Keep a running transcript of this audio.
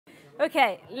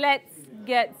Okay, let's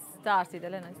get started.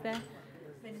 Elena, is there?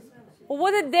 Well,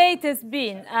 what a day it has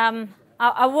been.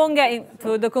 I won't get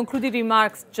into the concluding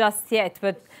remarks just yet,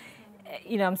 but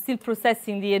I'm still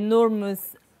processing the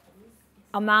enormous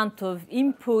amount of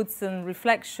inputs and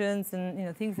reflections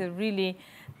and things that really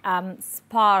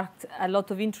sparked a lot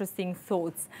of interesting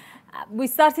thoughts. We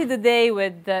started the day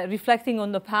with reflecting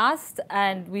on the past,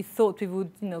 and we thought we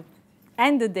would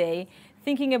end the day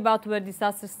thinking about where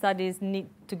disaster studies need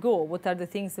to go. What are the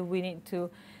things that we need to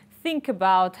think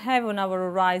about, have on our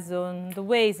horizon, the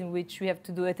ways in which we have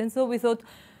to do it. And so we thought,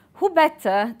 who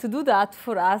better to do that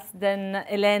for us than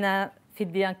Elena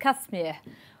Fidbian-Kasmier?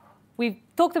 We've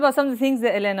talked about some of the things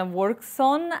that Elena works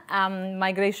on.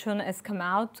 Migration has come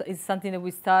out. It's something that we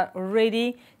start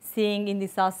already seeing in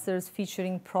disasters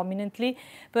featuring prominently.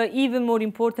 But even more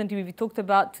importantly, we talked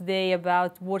about today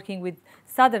about working with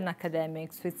Southern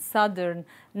academics, with Southern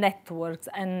networks.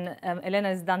 And Elena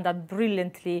has done that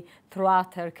brilliantly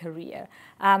throughout her career.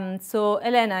 So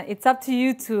Elena, it's up to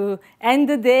you to end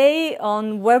the day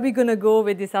on where we're going to go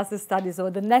with disaster studies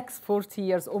over the next 40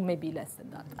 years, or maybe less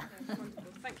than that.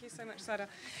 Thank you so much, Sada.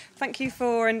 Thank you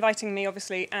for inviting me,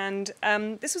 obviously. And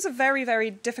this was a very, very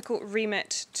difficult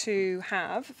remit to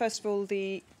have. First of all,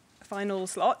 the final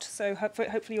slot. So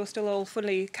hopefully you're still all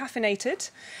fully caffeinated.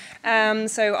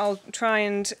 So I'll try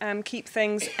and keep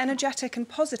things energetic and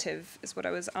positive is what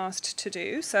I was asked to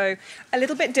do. So a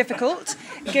little bit difficult,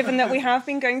 given that we have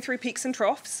been going through peaks and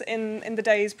troughs in the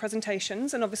day's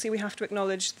presentations. And obviously we have to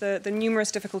acknowledge the numerous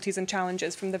difficulties and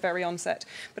challenges from the very onset.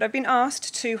 But I've been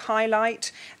asked to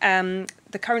highlight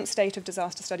the current state of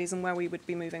disaster studies and where we would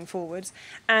be moving forwards,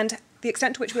 and the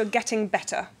extent to which we're getting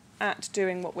better at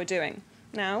doing what we're doing.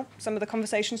 Now, some of the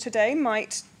conversations today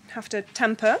might have to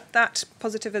temper that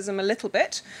positivism a little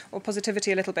bit, or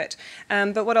positivity a little bit.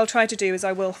 But what I'll try to do is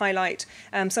I will highlight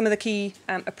some of the key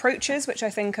approaches which I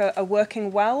think are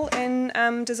working well in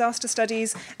disaster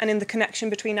studies and in the connection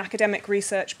between academic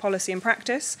research, policy and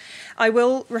practice. I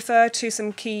will refer to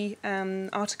some key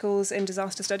articles in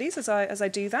disaster studies as I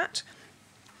do that.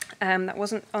 That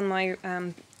wasn't on my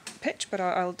pitch, but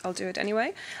I'll do it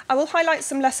anyway. I will highlight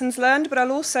some lessons learned, but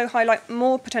I'll also highlight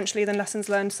more potentially than lessons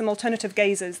learned, some alternative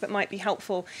gazes that might be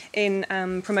helpful in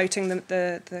promoting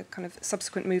the kind of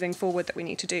subsequent moving forward that we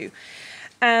need to do.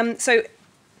 So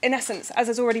in essence, as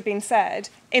has already been said,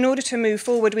 in order to move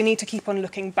forward, we need to keep on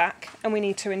looking back, and we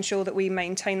need to ensure that we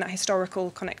maintain that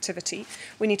historical connectivity.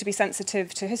 We need to be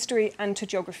sensitive to history and to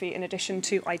geography, in addition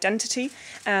to identity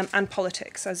and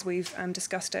politics, as we've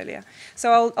discussed earlier.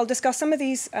 So I'll discuss some of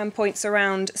these points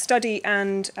around study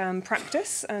and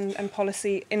practice and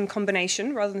policy in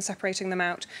combination, rather than separating them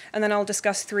out. And then I'll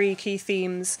discuss three key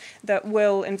themes that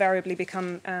will invariably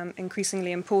become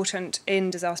increasingly important in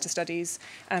disaster studies,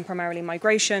 primarily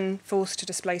migration, forced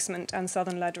displacement, and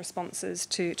southern-led responses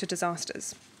to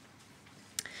disasters.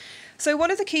 So one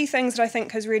of the key things that I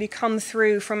think has really come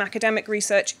through from academic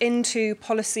research into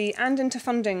policy and into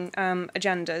funding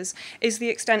agendas is the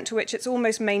extent to which it's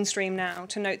almost mainstream now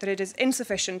to note that it is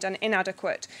insufficient and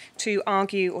inadequate to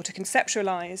argue or to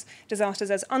conceptualize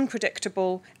disasters as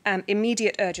unpredictable,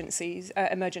 immediate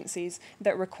emergencies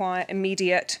that require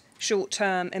immediate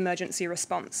short-term emergency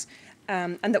response.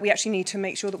 And that we actually need to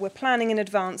make sure that we're planning in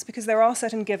advance, because there are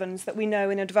certain givens that we know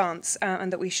in advance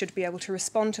and that we should be able to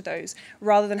respond to those,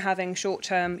 rather than having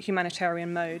short-term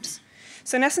humanitarian modes.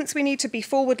 So in essence, we need to be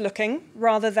forward-looking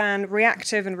rather than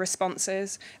reactive and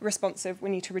responsive. We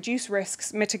need to reduce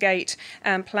risks, mitigate,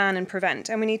 plan and prevent.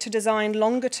 And we need to design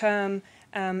longer-term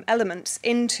elements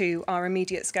into our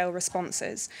immediate scale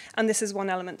responses. And this is one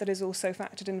element that is also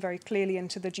factored in very clearly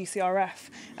into the GCRF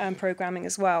programming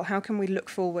as well. How can we look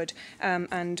forward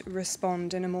and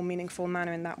respond in a more meaningful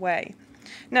manner in that way?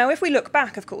 Now, if we look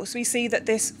back, of course, we see that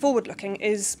this forward-looking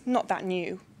is not that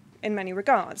new in many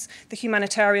regards. The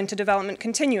humanitarian to development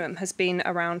continuum has been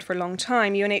around for a long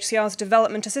time. UNHCR's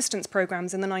development assistance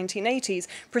programs in the 1980s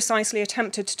precisely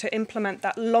attempted to implement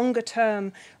that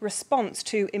longer-term response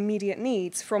to immediate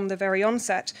needs from the very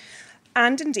onset.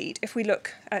 And indeed, if we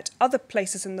look at other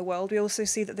places in the world, we also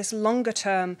see that this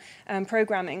longer-term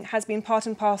programming has been part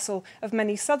and parcel of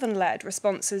many southern-led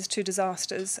responses to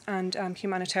disasters and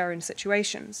humanitarian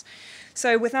situations.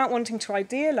 So without wanting to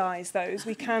idealize those,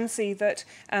 we can see that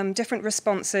different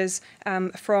responses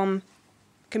from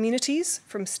communities,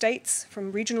 from states,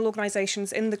 from regional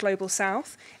organisations in the Global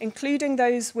South, including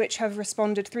those which have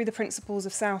responded through the principles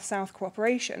of South-South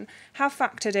cooperation, have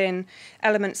factored in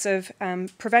elements of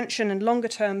prevention and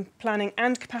longer-term planning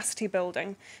and capacity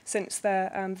building since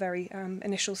their very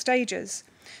initial stages.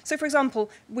 So, for example,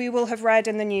 we will have read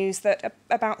in the news that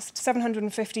about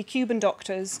 750 Cuban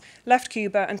doctors left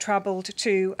Cuba and travelled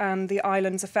to the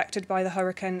islands affected by the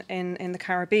hurricane in the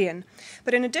Caribbean.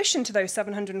 But in addition to those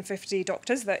 750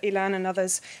 doctors that Ilan and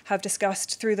others have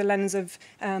discussed through the lens of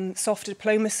soft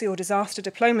diplomacy or disaster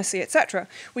diplomacy, etc.,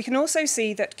 we can also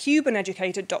see that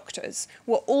Cuban-educated doctors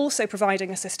were also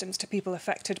providing assistance to people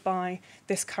affected by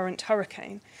this current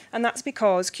hurricane. And that's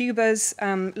because Cuba's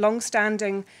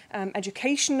long-standing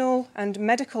educational and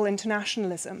medical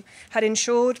internationalism had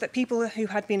ensured that people who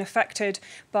had been affected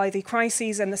by the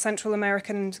crises in the Central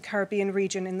American and Caribbean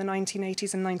region in the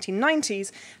 1980s and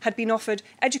 1990s had been offered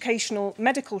educational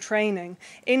medical training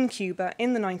in Cuba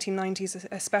in the 1990s,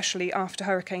 especially after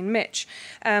Hurricane Mitch,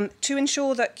 to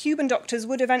ensure that Cuban doctors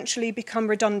would eventually become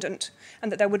redundant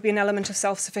and that there would be an element of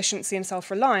self-sufficiency and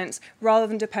self-reliance rather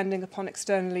than depending upon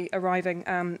externally arriving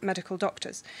medical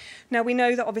doctors. Now, we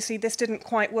know that obviously this didn't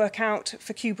quite work out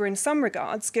for Cuba in some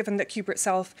regards, given that Cuba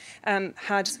itself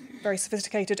had very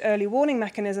sophisticated early warning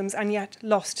mechanisms and yet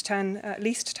lost at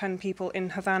least 10 people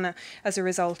in Havana as a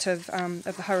result of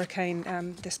the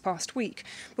hurricane this past week.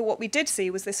 But what we did see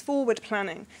was this forward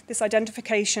planning, this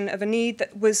identification of a need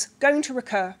that was going to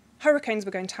recur. Hurricanes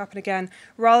were going to happen again,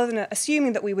 rather than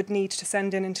assuming that we would need to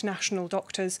send in international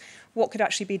doctors, what could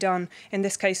actually be done, in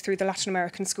this case through the Latin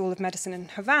American School of Medicine in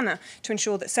Havana, to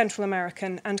ensure that Central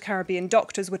American and Caribbean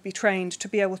doctors would be trained to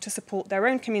be able to support their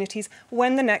own communities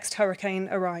when the next hurricane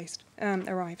arrived.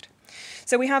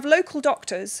 So we have local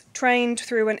doctors trained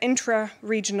through an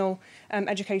intra-regional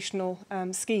educational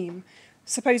scheme,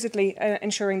 supposedly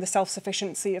ensuring the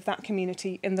self-sufficiency of that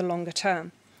community in the longer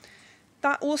term.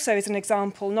 That also is an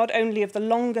example not only of the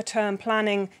longer-term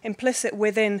planning implicit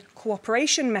within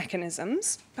cooperation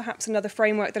mechanisms, perhaps another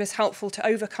framework that is helpful to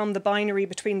overcome the binary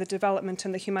between the development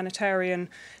and the humanitarian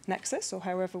nexus, or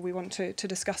however we want to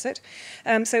discuss it.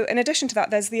 So in addition to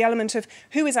that, there's the element of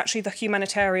who is actually the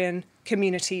humanitarian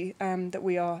community that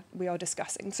we are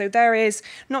discussing. So there is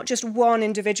not just one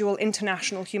individual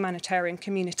international humanitarian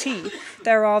community.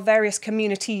 There are various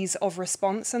communities of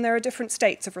response, and there are different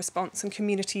states of response and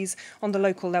communities on the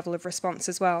local level of response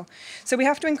as well. So we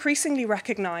have to increasingly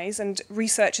recognise, and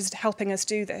research is helping us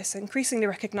do this, increasingly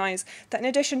recognise that in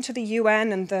addition to the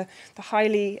UN and the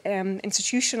highly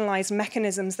institutionalised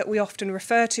mechanisms that we often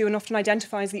refer to and often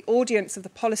identify as the audience of the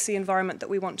policy environment that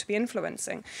we want to be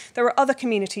influencing, there are other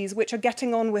communities which are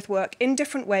getting on with work in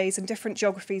different ways, in different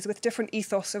geographies, with different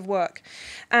ethos of work,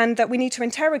 and that we need to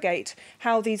interrogate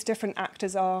how these different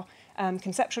actors are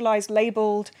conceptualized,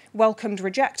 labelled, welcomed,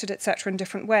 rejected, etc. in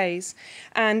different ways.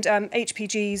 And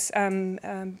HPG's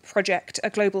project, A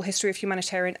Global History of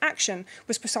Humanitarian Action,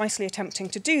 was precisely attempting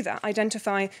to do that,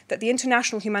 identify that the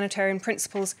international humanitarian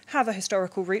principles have a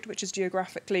historical root, which is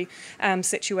geographically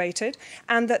situated,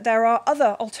 and that there are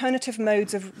other alternative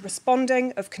modes of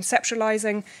responding, of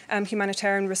conceptualizing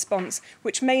humanitarian response,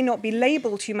 which may not be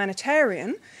labelled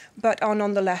humanitarian, but are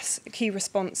nonetheless key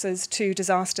responses to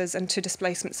disasters and to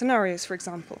displacement scenarios, for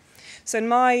example. So in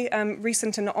my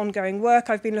recent and ongoing work,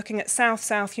 I've been looking at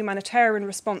South-South humanitarian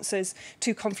responses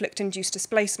to conflict-induced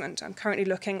displacement. I'm currently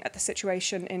looking at the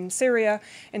situation in Syria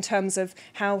in terms of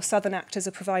how southern actors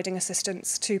are providing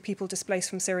assistance to people displaced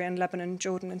from Syria and Lebanon,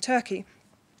 Jordan and Turkey.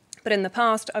 But in the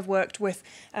past, I've worked with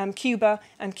Cuba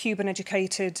and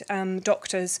Cuban-educated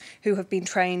doctors who have been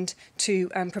trained to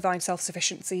provide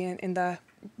self-sufficiency in their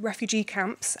refugee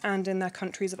camps and in their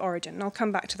countries of origin. And I'll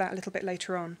come back to that a little bit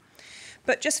later on.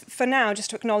 But just for now,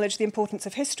 just to acknowledge the importance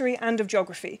of history and of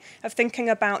geography, of thinking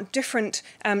about different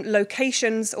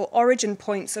locations or origin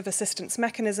points of assistance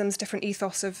mechanisms, different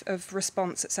ethos of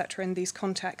response, etc. in these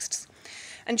contexts.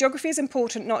 And geography is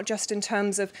important not just in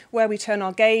terms of where we turn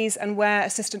our gaze and where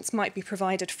assistance might be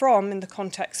provided from in the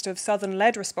context of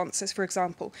southern-led responses, for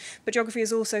example, but geography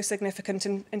is also significant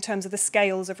in terms of the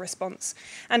scales of response.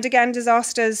 And again,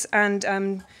 disasters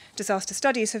and disaster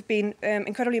studies have been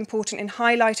incredibly important in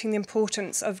highlighting the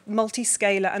importance of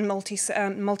multi-scalar and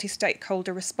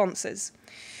multi-stakeholder responses.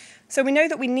 So we know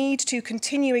that we need to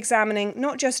continue examining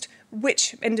not just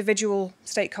which individual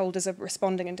stakeholders are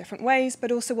responding in different ways, but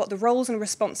also what the roles and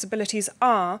responsibilities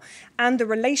are and the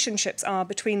relationships are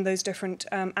between those different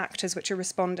actors which are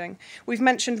responding. We've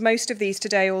mentioned most of these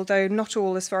today, although not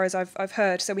all as far as I've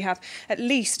heard. So we have at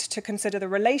least to consider the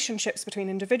relationships between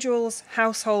individuals,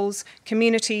 households,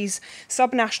 communities,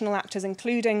 subnational actors,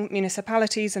 including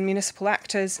municipalities and municipal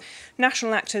actors,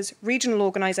 national actors, regional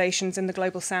organisations in the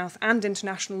Global South, and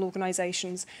international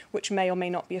organisations which may or may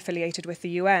not be affiliated with the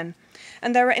UN.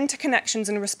 And there are interconnections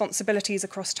and responsibilities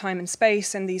across time and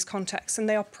space in these contexts, and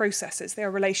they are processes, they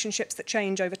are relationships that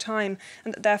change over time,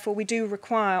 and that therefore we do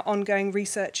require ongoing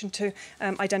research into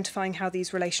identifying how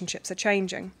these relationships are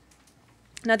changing.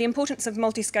 Now, the importance of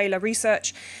multi-scalar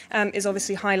research is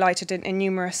obviously highlighted in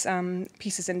numerous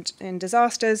pieces in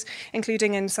disasters,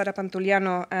 including in Sara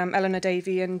Pantuliano, Eleanor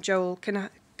Davey, and Joel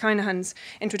Kinahan's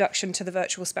introduction to the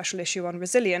virtual special issue on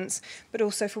resilience, but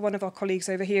also for one of our colleagues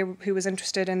over here who was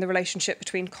interested in the relationship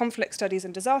between conflict studies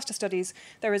and disaster studies.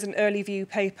 There is an early view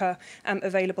paper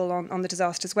available on the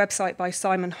disasters website by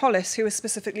Simon Hollis, who is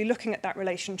specifically looking at that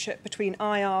relationship between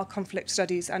IR, conflict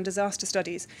studies, and disaster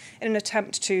studies in an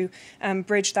attempt to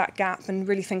bridge that gap and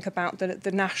really think about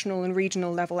the national and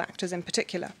regional level actors in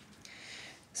particular.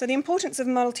 So the importance of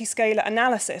multi-scalar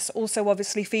analysis also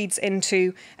obviously feeds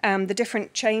into the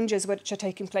different changes which are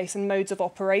taking place in modes of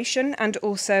operation and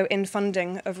also in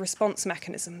funding of response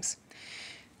mechanisms.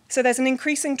 So there's an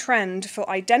increasing trend for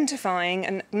identifying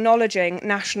and acknowledging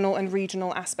national and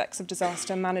regional aspects of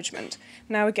disaster management.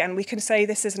 Now, again, we can say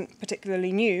this isn't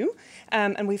particularly new,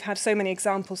 and we've had so many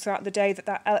examples throughout the day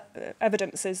that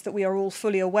evidences that we are all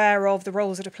fully aware of the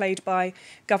roles that are played by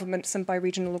governments and by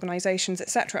regional organisations,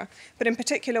 etc. But in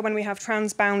particular, when we have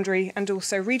transboundary and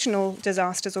also regional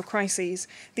disasters or crises,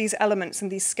 these elements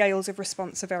and these scales of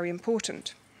response are very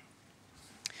important.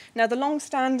 Now, the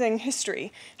long-standing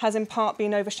history has in part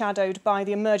been overshadowed by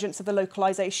the emergence of the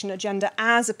localization agenda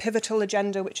as a pivotal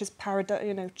agenda which is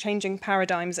changing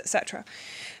paradigms, etc.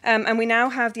 And we now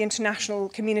have the international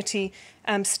community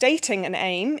stating an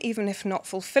aim, even if not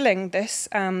fulfilling this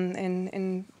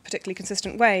in particularly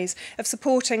consistent ways, of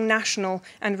supporting national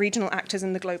and regional actors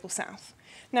in the global south.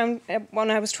 Now,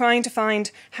 when I was trying to find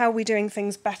how we're doing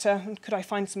things better, and could I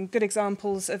find some good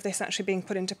examples of this actually being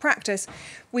put into practice,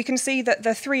 we can see that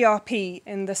the 3RP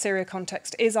in the Syria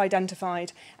context is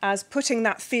identified as putting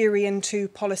that theory into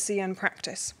policy and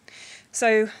practice.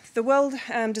 So the World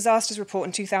Disasters Report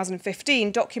in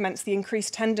 2015 documents the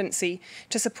increased tendency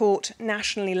to support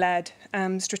nationally led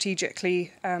strategic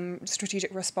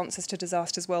responses to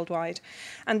disasters worldwide.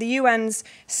 And the UN's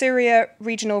Syria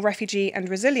Regional Refugee and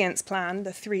Resilience Plan, the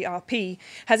 3RP,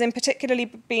 has in particularly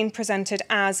been presented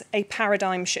as a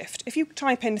paradigm shift. If you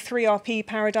type in 3RP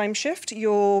paradigm shift,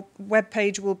 your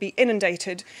webpage will be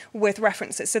inundated with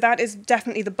references. So that is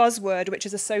definitely the buzzword which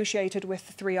is associated with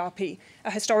the 3RP.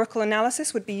 A historical analysis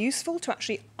would be useful to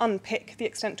actually unpick the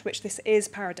extent to which this is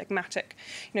paradigmatic.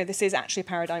 This is actually a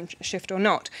paradigm shift or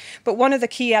not. But one of the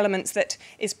key elements that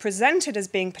is presented as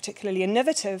being particularly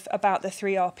innovative about the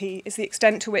 3RP is the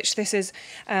extent to which this is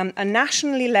a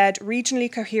nationally led,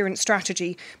 regionally coherent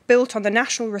strategy built on the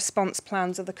national response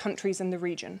plans of the countries in the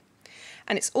region.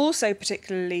 And it's also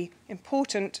particularly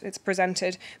important, it's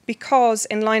presented, because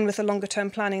in line with the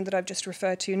longer-term planning that I've just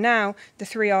referred to now, the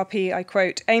 3RP, I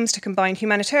quote, aims to combine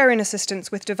humanitarian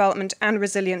assistance with development and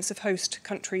resilience of host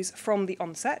countries from the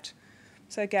onset.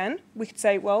 So again, we could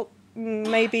say, well,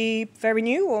 maybe very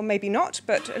new or maybe not,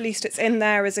 but at least it's in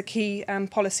there as a key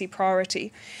policy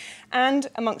priority. And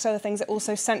amongst other things, it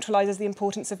also centralises the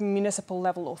importance of municipal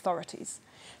level authorities.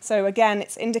 So again,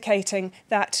 it's indicating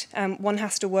that one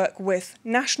has to work with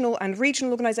national and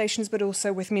regional organisations, but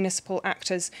also with municipal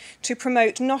actors to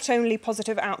promote not only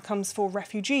positive outcomes for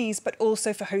refugees, but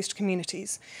also for host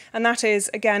communities. And that is,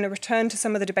 again, a return to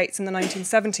some of the debates in the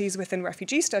 1970s within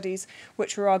refugee studies,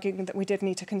 which were arguing that we did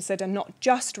need to consider not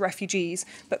just refugees,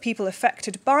 but people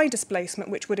affected by displacement,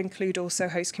 which would include also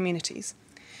host communities.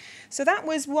 So that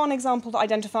was one example that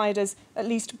identified as at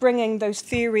least bringing those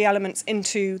theory elements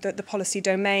into the policy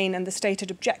domain and the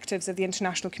stated objectives of the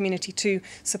international community to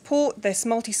support this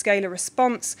multi-scalar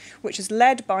response, which is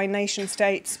led by nation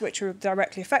states which are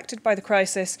directly affected by the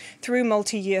crisis through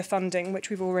multi-year funding, which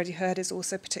we've already heard is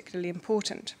also particularly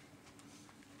important.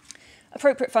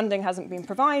 Appropriate funding hasn't been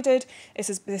provided. This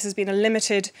has been a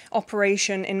limited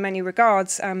operation in many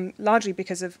regards, largely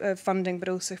because of funding, but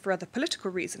also for other political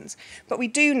reasons. But we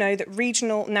do know that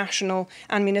regional, national,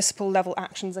 and municipal level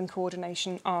actions and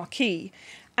coordination are key.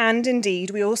 And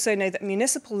indeed, we also know that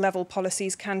municipal level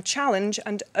policies can challenge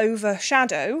and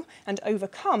overshadow and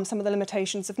overcome some of the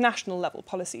limitations of national level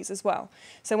policies as well.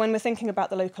 So when we're thinking about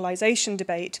the localization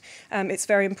debate, it's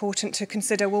very important to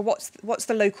consider, well, what's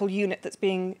the local unit that's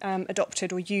being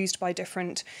adopted or used by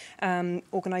different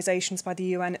organizations, by the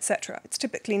UN, etc. It's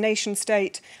typically nation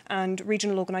state and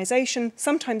regional organization.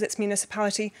 Sometimes it's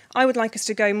municipality. I would like us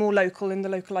to go more local in the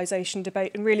localization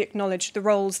debate and really acknowledge the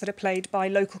roles that are played by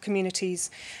local communities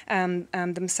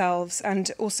themselves,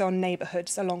 and also on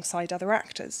neighbourhoods alongside other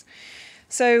actors.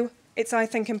 So it's, I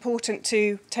think, important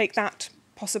to take that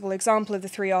possible example of the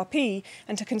 3RP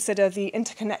and to consider the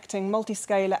interconnecting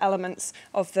multi-scalar elements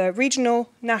of the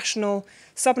regional, national,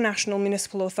 subnational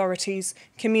municipal authorities,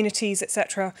 communities,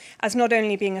 etc., as not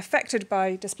only being affected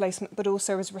by displacement, but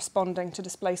also as responding to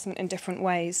displacement in different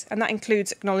ways. And that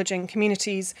includes acknowledging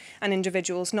communities and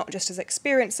individuals, not just as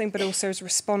experiencing, but also as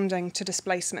responding to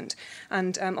displacement.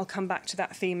 And I'll come back to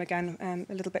that theme again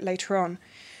a little bit later on.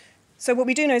 So what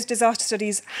we do know is disaster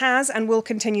studies has and will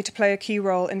continue to play a key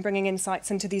role in bringing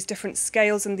insights into these different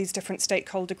scales and these different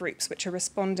stakeholder groups which are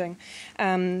responding,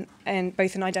 and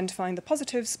both in identifying the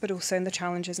positives but also in the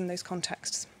challenges in those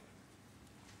contexts.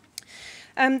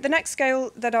 The next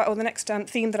scale or the next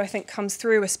theme that I think comes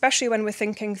through, especially when we're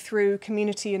thinking through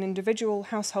community and individual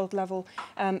household level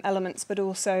elements, but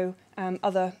also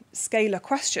other scalar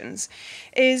questions,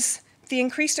 is the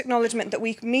increased acknowledgement that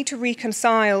we need to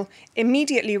reconcile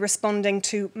immediately responding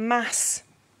to mass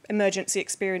emergency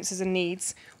experiences and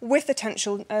needs with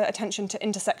attention to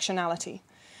intersectionality.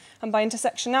 And by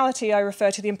intersectionality, I refer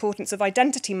to the importance of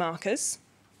identity markers,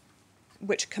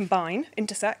 which combine,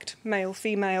 intersect, male,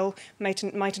 female, might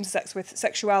intersect with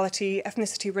sexuality,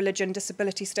 ethnicity, religion,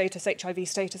 disability status, HIV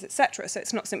status, etc. So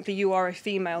it's not simply you are a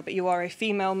female, but you are a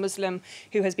female Muslim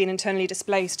who has been internally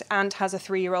displaced and has a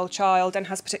 3-year-old child and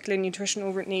has particular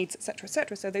nutritional needs, etc.,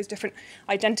 etc. So those different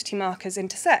identity markers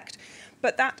intersect.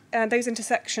 But those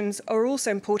intersections are also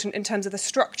important in terms of the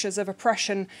structures of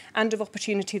oppression and of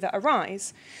opportunity that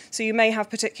arise. So you may have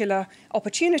particular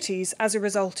opportunities as a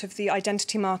result of the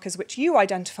identity markers which you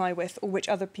identify with or which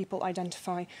other people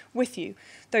identify with you.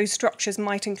 Those structures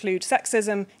might include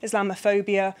sexism,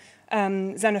 Islamophobia,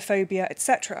 xenophobia,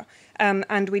 etc.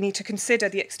 And we need to consider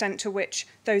the extent to which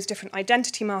those different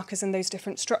identity markers and those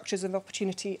different structures of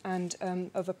opportunity and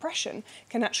of oppression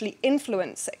can actually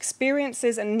influence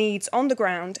experiences and needs on the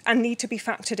ground and need to be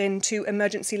factored into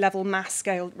emergency level mass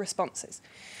scale responses.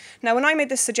 Now, when I made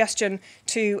this suggestion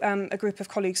to a group of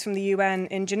colleagues from the UN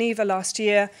in Geneva last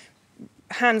year,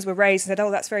 hands were raised and said, oh,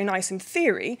 that's very nice in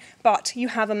theory, but you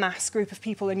have a mass group of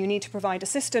people and you need to provide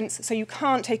assistance, so you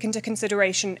can't take into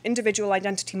consideration individual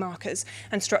identity markers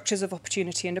and structures of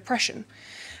opportunity and oppression.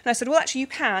 And I said, well, actually you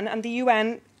can, and the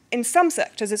UN in some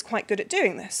sectors is quite good at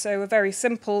doing this. So a very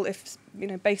simple,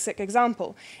 basic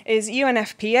example is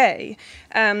UNFPA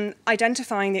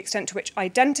identifying the extent to which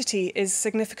identity is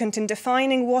significant in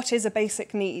defining what is a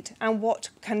basic need and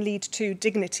what can lead to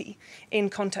dignity in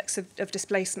context of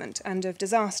displacement and of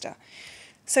disaster.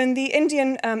 So in the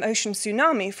Indian Ocean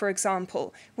tsunami, for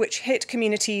example, which hit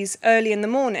communities early in the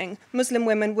morning, Muslim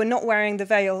women were not wearing the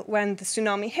veil when the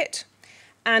tsunami hit.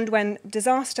 And when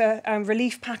disaster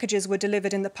relief packages were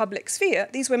delivered in the public sphere,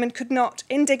 these women could not,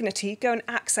 in dignity, go and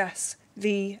access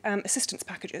the assistance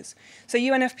packages. So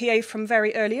UNFPA from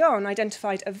very early on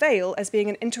identified a veil as being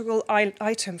an integral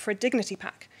item for a dignity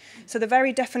pack. So the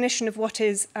very definition of what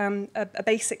is a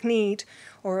basic need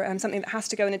or something that has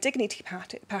to go in a dignity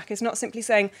pack is not simply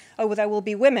saying, oh, well, there will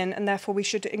be women and therefore we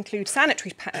should include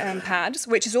sanitary pads,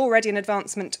 which is already an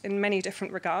advancement in many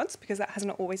different regards, because that has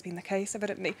not always been the case,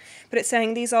 evidently. But it's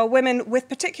saying these are women with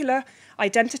particular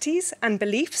identities and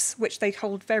beliefs, which they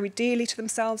hold very dearly to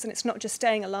themselves, and it's not just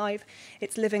staying alive,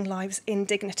 it's living lives in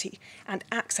dignity and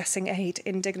accessing aid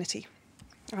in dignity.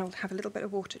 I'll have a little bit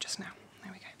of water just now.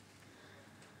 There we go.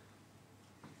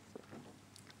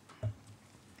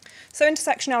 So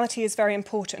intersectionality is very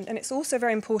important, and it's also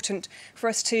very important for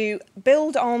us to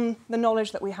build on the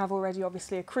knowledge that we have already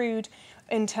obviously accrued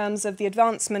in terms of the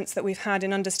advancements that we've had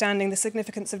in understanding the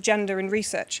significance of gender in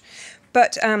research,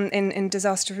 but in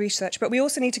disaster research. But we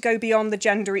also need to go beyond the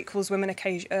gender equals women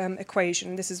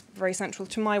equation. This is very central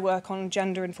to my work on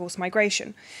gender and forced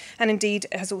migration. And indeed,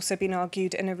 it has also been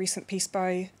argued in a recent piece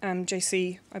by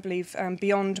JC, I believe,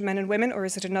 Beyond Men and Women, or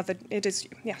is it another? It is,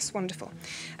 yes, wonderful.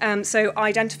 So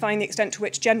identifying the extent to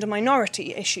which gender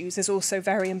minority issues is also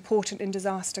very important in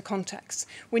disaster contexts.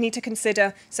 We need to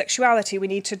consider sexuality. We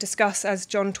need to discuss, as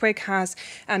John Twigg has,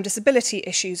 disability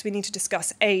issues. We need to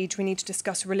discuss age. We need to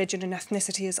discuss religion and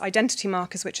ethnicity as identity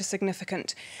markers, which are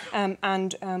significant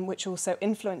and which also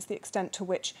influence the extent to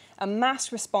which a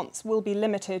mass response will be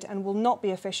limited and will not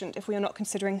be efficient if we are not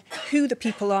considering who the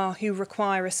people are who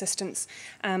require assistance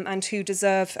and who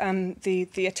deserve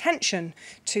the attention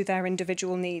to their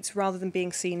individual needs rather than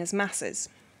being seen as masses.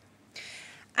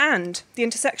 And the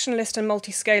intersectionalist and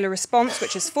multiscalar response,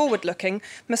 which is forward-looking,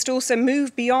 must also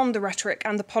move beyond the rhetoric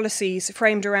and the policies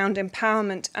framed around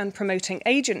empowerment and promoting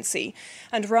agency,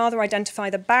 and rather identify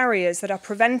the barriers that are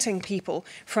preventing people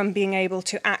from being able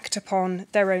to act upon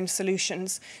their own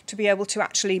solutions, to be able to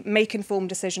actually make informed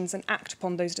decisions and act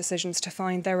upon those decisions to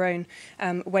find their own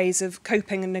ways of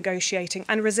coping and negotiating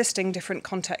and resisting different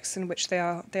contexts in which they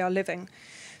are living.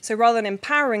 So rather than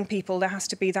empowering people, there has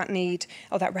to be that need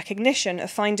or that recognition of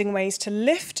finding ways to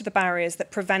lift the barriers that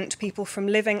prevent people from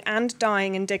living and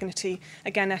dying in dignity,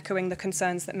 again echoing the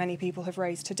concerns that many people have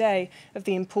raised today of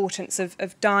the importance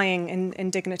of dying in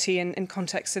dignity in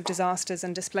contexts of disasters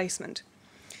and displacement.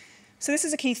 So this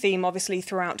is a key theme, obviously,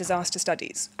 throughout disaster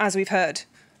studies. As we've heard,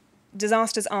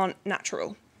 disasters aren't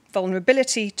natural.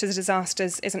 Vulnerability to the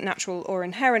disasters isn't natural or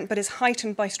inherent, but is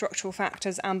heightened by structural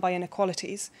factors and by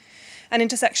inequalities. And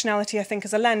intersectionality, I think,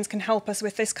 as a lens can help us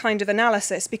with this kind of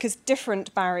analysis because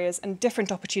different barriers and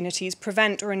different opportunities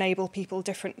prevent or enable people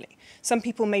differently. Some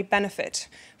people may benefit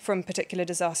from particular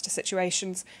disaster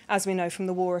situations, as we know from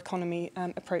the war economy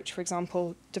approach, for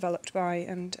example, developed by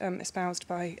and espoused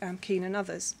by Keane and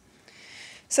others.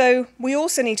 So we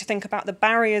also need to think about the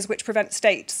barriers which prevent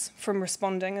states from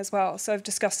responding as well. So I've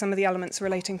discussed some of the elements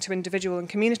relating to individual and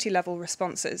community level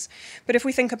responses. But if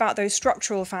we think about those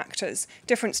structural factors,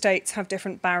 different states have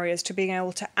different barriers to being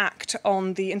able to act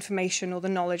on the information or the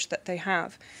knowledge that they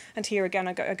have. And here again,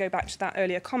 I go back to that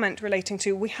earlier comment relating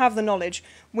to we have the knowledge,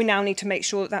 we now need to make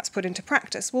sure that that's put into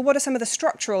practice. Well, what are some of the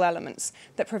structural elements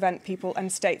that prevent people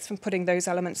and states from putting those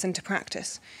elements into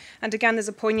practice? And again, there's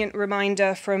a poignant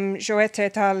reminder from Joette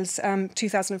et al.'s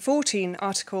 2014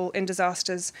 article in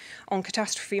Disasters on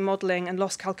catastrophe modelling and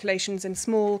loss calculations in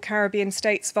small Caribbean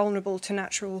states vulnerable to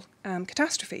natural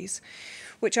catastrophes,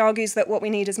 which argues that what we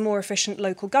need is more efficient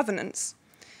local governance.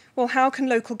 Well, how can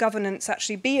local governance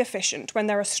actually be efficient when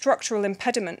there are structural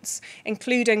impediments,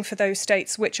 including for those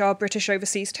states which are British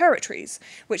overseas territories,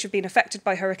 which have been affected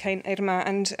by Hurricane Irma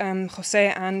and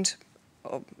José and,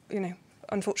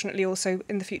 unfortunately also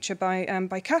in the future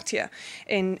by Katia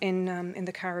in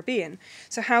the Caribbean.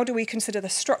 So how do we consider the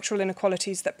structural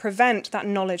inequalities that prevent that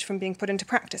knowledge from being put into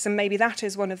practice? And maybe that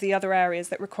is one of the other areas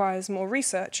that requires more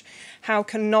research. How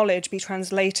can knowledge be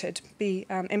translated, be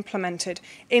implemented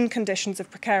in conditions of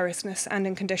precariousness and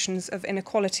in conditions of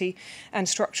inequality and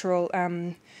structural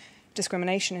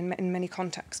discrimination in many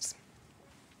contexts?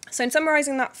 So in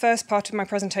summarising that first part of my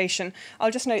presentation, I'll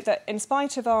just note that in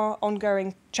spite of our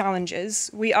ongoing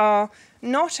challenges, we are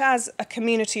not as a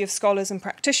community of scholars and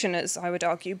practitioners, I would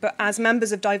argue, but as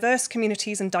members of diverse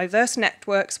communities and diverse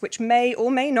networks which may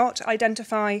or may not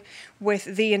identify with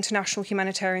the international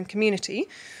humanitarian community.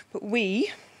 But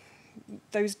we,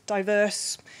 those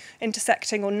diverse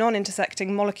intersecting or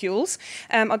non-intersecting molecules,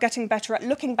 are getting better at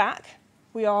looking back.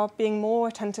 We are being more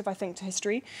attentive, I think, to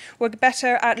history. We're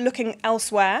better at looking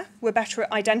elsewhere. We're better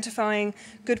at identifying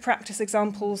good practice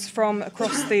examples from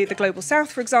across the global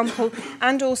south, for example,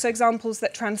 and also examples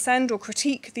that transcend or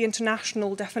critique the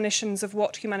international definitions of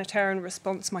what humanitarian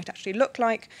response might actually look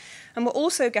like. And we're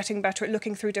also getting better at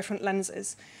looking through different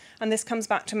lenses. And this comes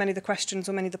back to many of the questions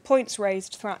or many of the points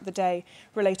raised throughout the day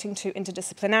relating to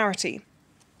interdisciplinarity.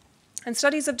 And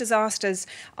studies of disasters,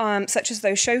 such as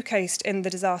those showcased in the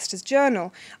Disasters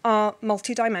Journal, are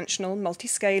multidimensional,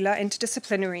 multiscalar,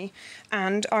 interdisciplinary,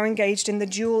 and are engaged in the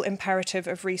dual imperative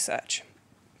of research,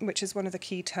 which is one of the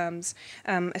key terms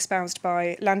espoused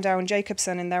by Landau and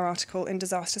Jacobson in their article in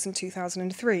Disasters in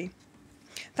 2003.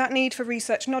 That need for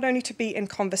research not only to be in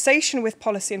conversation with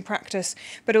policy and practice,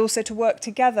 but also to work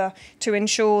together to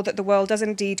ensure that the world does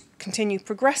indeed continue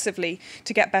progressively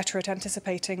to get better at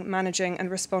anticipating, managing and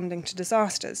responding to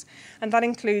disasters. And that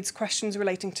includes questions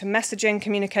relating to messaging,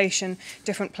 communication,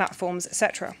 different platforms,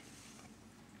 etc.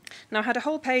 Now, I had a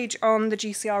whole page on the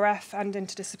GCRF and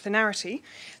interdisciplinarity,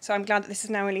 so I'm glad that this is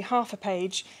now only half a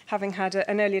page, having had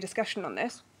an earlier discussion on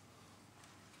this.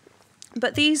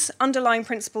 But these underlying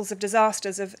principles of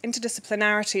disasters, of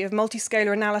interdisciplinarity, of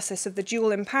multiscalar analysis, of the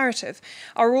dual imperative,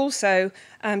 are also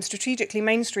strategically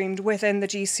mainstreamed within the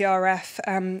GCRF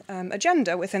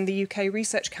agenda, within the UK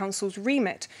Research Council's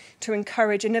remit, to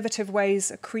encourage innovative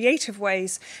ways, creative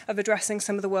ways of addressing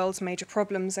some of the world's major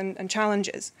problems and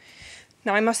challenges.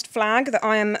 Now, I must flag that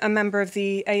I am a member of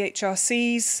the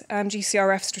AHRC's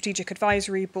GCRF Strategic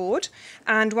Advisory Board,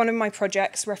 and one of my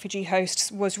projects, Refugee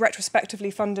Hosts, was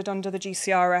retrospectively funded under the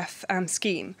GCRF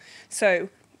scheme. So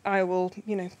I will,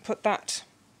 put that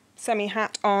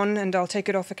semi-hat on, and I'll take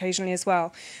it off occasionally as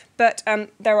well. But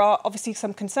there are obviously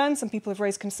some concerns. Some people have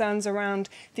raised concerns around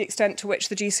the extent to which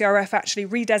the GCRF actually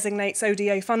redesignates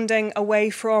ODA funding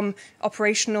away from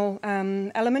operational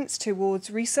elements towards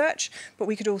research. But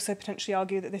we could also potentially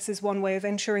argue that this is one way of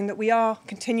ensuring that we are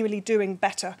continually doing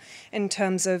better in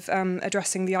terms of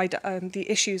addressing the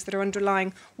issues that are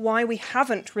underlying why we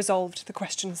haven't resolved the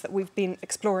questions that we've been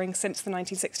exploring since the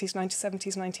 1960s,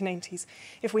 1970s, 1980s.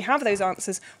 If we have those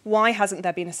answers, why hasn't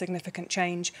there been a significant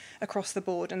change across the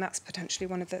board? And that's potentially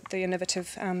one of the innovative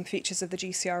features of the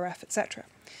GCRF, etc.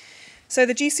 So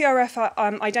the GCRF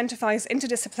identifies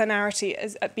interdisciplinarity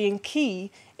as being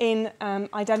key in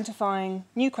identifying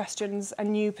new questions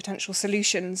and new potential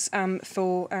solutions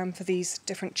for these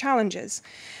different challenges.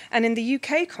 And in the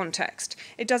UK context,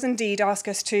 it does indeed ask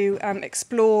us to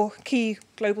explore key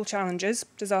global challenges,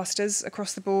 disasters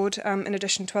across the board, in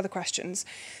addition to other questions,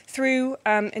 through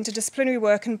interdisciplinary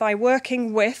work and by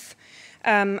working with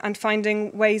and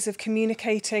finding ways of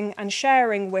communicating and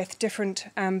sharing with different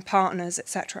partners,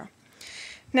 etc.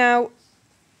 Now,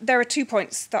 there are 2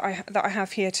 points that I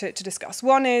have here to discuss.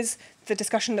 One is the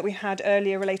discussion that we had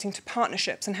earlier relating to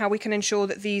partnerships and how we can ensure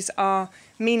that these are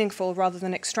meaningful rather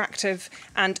than extractive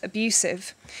and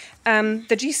abusive.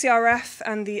 The GCRF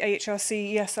and the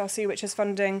AHRC, ESRC, which is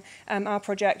funding our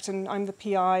project, and I'm the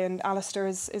PI, and Alistair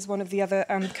is one of the other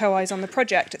co-Is on the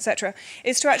project, etc.,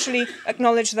 is to actually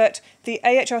acknowledge that the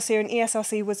AHRC and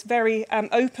ESRC was very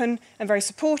open and very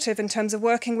supportive in terms of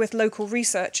working with local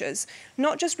researchers,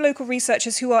 not just local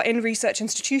researchers who are in research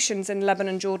institutions in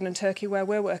Lebanon, Jordan and Turkey where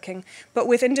we're working, but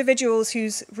with individuals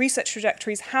whose research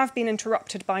trajectories have been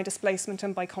interrupted by displacement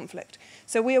and by conflict.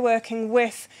 So we are working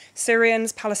with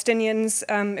Syrians, Palestinians,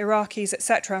 Iraqis,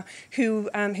 etc.,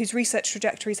 whose research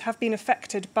trajectories have been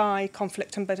affected by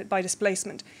conflict and by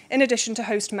displacement, in addition to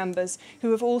host members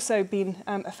who have also been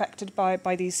affected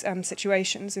by these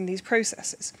situations in these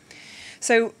processes.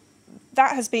 So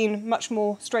that has been much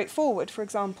more straightforward, for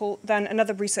example, than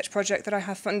another research project that I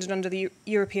have funded under the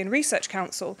European Research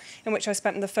Council, in which I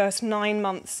spent the first 9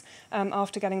 months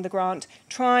after getting the grant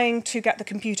trying to get the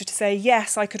computer to say,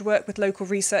 yes, I could work with local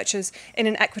researchers in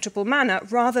an equitable manner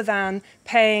rather than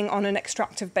paying on an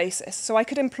extractive basis. So I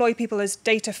could employ people as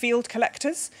data field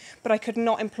collectors, but I could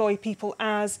not employ people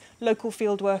as local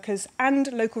field workers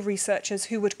and local researchers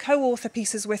who would co-author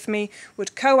pieces with me,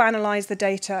 would co-analyse the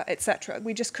data, etc.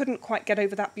 We just couldn't quite get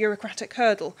over that bureaucratic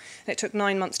hurdle, and it took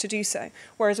 9 months to do so.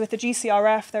 Whereas with the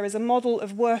GCRF, there is a model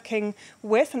of working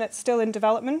with, and it's still in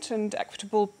development, and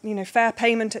equitable, fair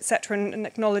payment, etc., and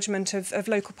acknowledgement of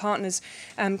local partners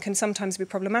can sometimes be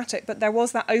problematic. But there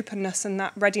was that openness and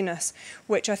that readiness,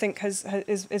 which I think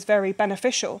is very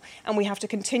beneficial, and we have to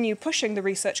continue pushing the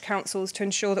research councils to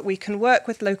ensure that we can work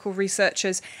with local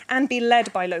researchers and be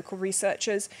led by local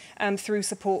researchers through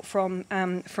support from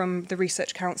the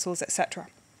research councils, etc.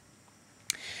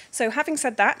 So having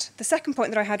said that, the second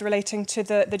point that I had relating to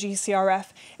the GCRF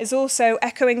is also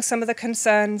echoing some of the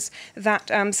concerns that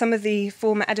some of the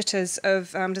former editors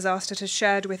of Disaster has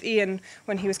shared with Ian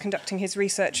when he was conducting his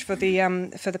research for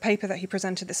the paper that he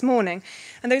presented this morning.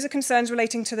 And those are concerns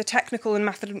relating to the technical and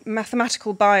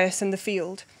mathematical bias in the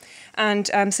field,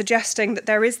 and suggesting that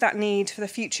there is that need for the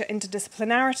future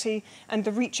interdisciplinarity and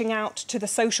the reaching out to the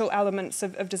social elements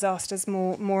of disasters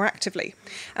more actively.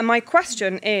 And my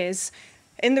question is,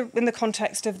 in the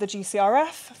context of the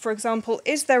GCRF, for example,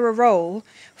 is there a role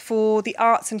for the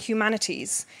arts and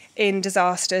humanities in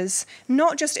disasters,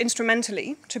 not just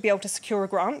instrumentally to be able to secure a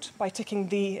grant by ticking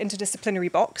the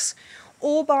interdisciplinary box,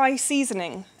 or by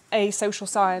seasoning a social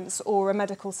science or a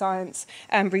medical science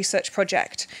research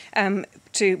project,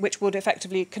 which would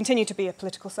effectively continue to be a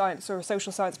political science or a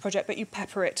social science project, but you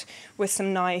pepper it with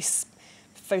some nice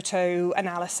photo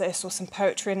analysis or some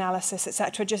poetry analysis,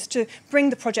 etc., just to bring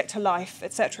the project to life,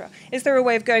 etc. Is there a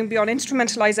way of going beyond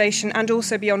instrumentalization and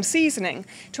also beyond seasoning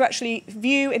to actually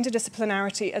view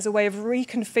interdisciplinarity as a way of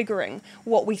reconfiguring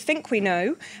what we think we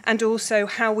know, and also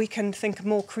how we can think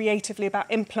more creatively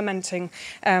about implementing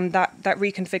that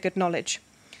reconfigured knowledge?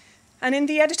 And in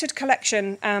the edited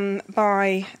collection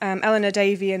by Eleanor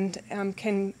Davey and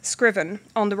Kim Scriven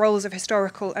on the roles of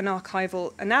historical and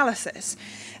archival analysis,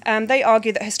 they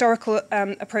argue that historical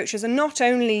approaches are not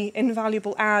only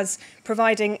invaluable as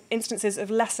providing instances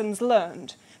of lessons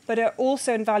learned, but are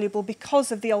also invaluable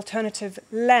because of the alternative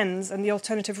lens and the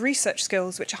alternative research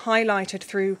skills which are highlighted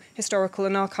through historical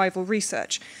and archival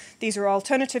research. These are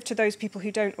alternative to those people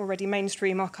who don't already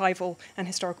mainstream archival and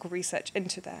historical research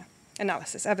into their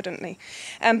analysis, evidently.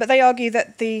 But they argue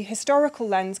that the historical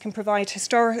lens can provide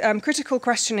critical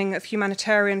questioning of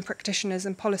humanitarian practitioners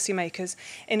and policymakers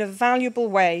in a valuable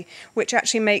way, which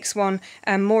actually makes one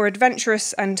a more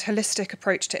adventurous and holistic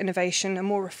approach to innovation, a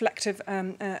more reflective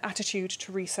attitude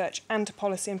to research and to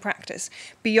policy and practice,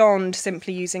 beyond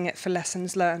simply using it for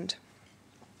lessons learned.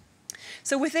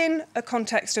 So within a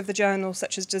context of the journal,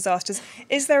 such as disasters,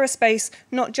 is there a space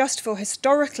not just for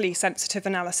historically sensitive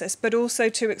analysis, but also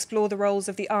to explore the roles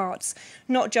of the arts,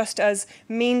 not just as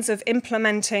means of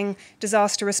implementing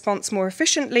disaster response more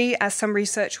efficiently, as some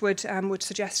research would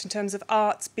suggest in terms of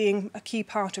arts being a key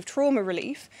part of trauma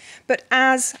relief, but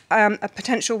as a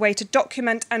potential way to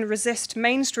document and resist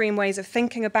mainstream ways of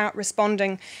thinking about,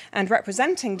 responding and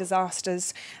representing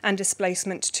disasters and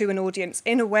displacement to an audience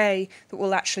in a way that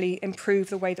will actually improve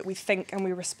the way that we think and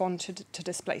we respond to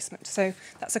displacement. So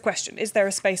that's a question. Is there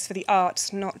a space for the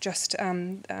arts, not just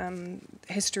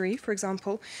history, for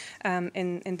example,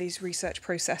 in these research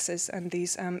processes and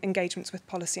these engagements with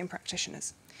policy and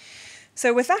practitioners?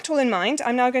 So with that all in mind,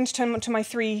 I'm now going to turn to my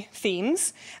 3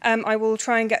 themes. I will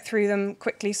try and get through them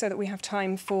quickly so that we have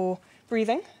time for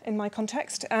breathing in my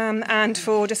context, and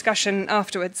for discussion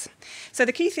afterwards. So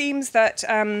the key themes that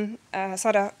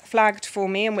Sara flagged for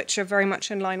me, and which are very much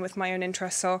in line with my own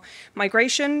interests, are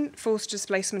migration, forced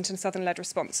displacement, and southern-led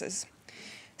responses.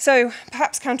 So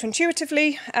perhaps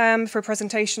counterintuitively, for a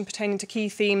presentation pertaining to key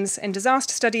themes in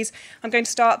disaster studies, I'm going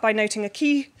to start by noting a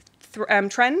key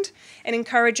trend in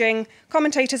encouraging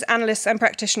commentators, analysts and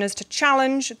practitioners to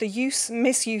challenge the use,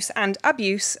 misuse and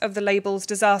abuse of the labels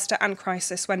disaster and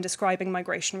crisis when describing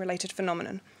migration-related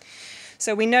phenomenon.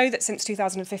 So we know that since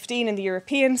 2015 in the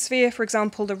European sphere, for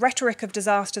example, the rhetoric of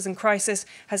disasters and crisis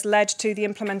has led to the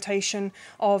implementation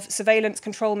of surveillance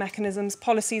control mechanisms,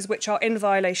 policies which are in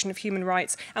violation of human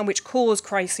rights and which cause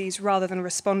crises rather than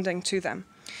responding to them.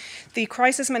 The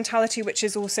crisis mentality, which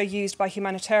is also used by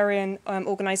humanitarian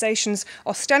organisations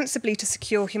ostensibly to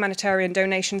secure humanitarian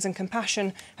donations and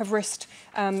compassion, have risked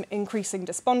increasing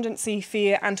despondency,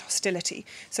 fear and hostility.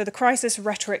 So the crisis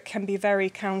rhetoric can be very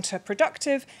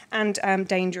counterproductive and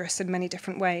dangerous in many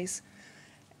different ways.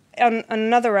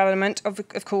 Another element,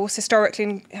 of course,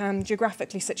 historically and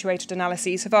geographically situated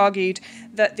analyses have argued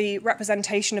that the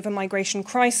representation of a migration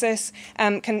crisis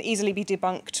can easily be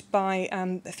debunked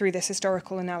through this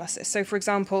historical analysis. So, for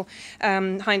example,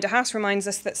 Hein de Haas reminds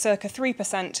us that circa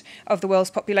 3% of the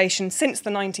world's population since the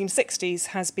 1960s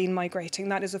has been migrating.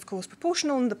 That is, of course,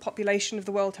 proportional, and the population of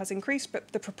the world has increased,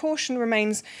 but the proportion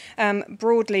remains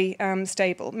broadly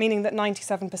stable, meaning that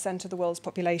 97% of the world's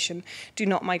population do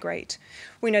not migrate.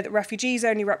 We know that refugees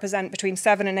only represent between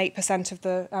 7 and 8% of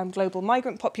the global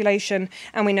migrant population,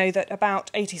 and we know that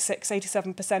about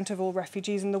 86–87% of all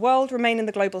refugees in the world remain in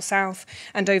the global south,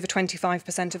 and over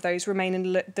 25% of those remain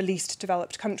in the least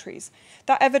developed countries.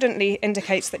 That evidently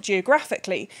indicates that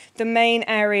geographically, the main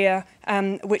area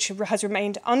which has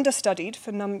remained understudied for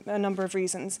a number of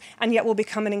reasons, and yet will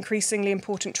become an increasingly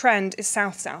important trend, is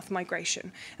south-south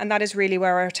migration. And that is really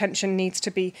where our attention needs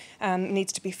to be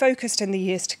focused in the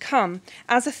years to come,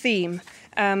 as a theme,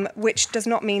 which does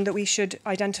not mean that we should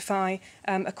identify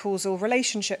a causal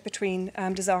relationship between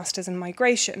disasters and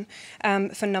migration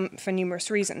for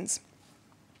numerous reasons.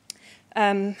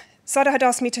 Sara had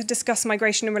asked me to discuss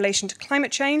migration in relation to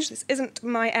climate change. This isn't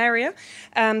my area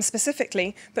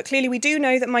specifically, but clearly we do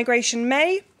know that migration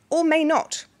may or may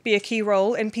not be a key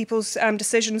role in people's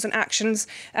decisions and actions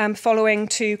following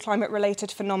to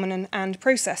climate-related phenomenon and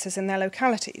processes in their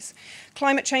localities.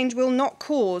 Climate change will not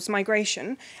cause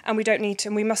migration, and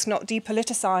we must not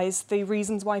depoliticize the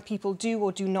reasons why people do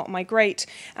or do not migrate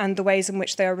and the ways in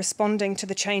which they are responding to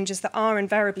the changes that are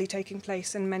invariably taking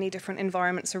place in many different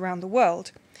environments around the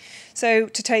world. So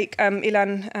to take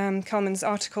Ilan Kalman's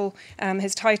article,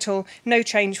 his title, "No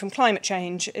Change from Climate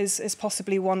Change," is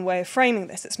possibly one way of framing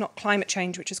this. It's not climate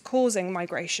change which is causing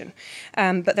migration,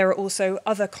 but there are also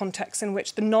other contexts in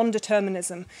which the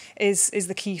non-determinism is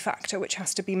the key factor which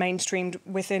has to be mainstreamed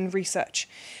within research.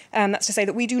 That's to say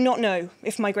that we do not know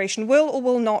if migration will or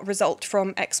will not result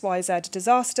from XYZ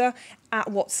disaster, at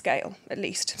what scale, at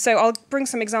least. So I'll bring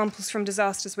some examples from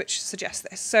disasters which suggest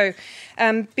this. So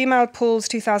Bimal Paul's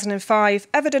 2005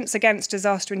 Evidence Against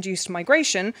Disaster-Induced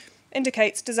Migration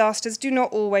indicates disasters do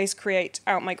not always create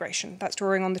outmigration. That's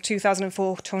drawing on the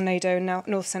 2004 tornado in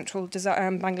north-central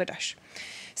Bangladesh.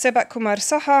 Sebat Kumar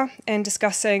Saha, in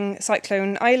discussing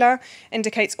Cyclone Aila,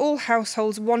 indicates all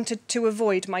households wanted to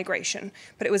avoid migration,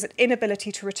 but it was an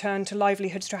inability to return to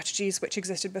livelihood strategies which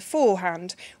existed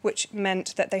beforehand, which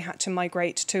meant that they had to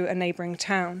migrate to a neighbouring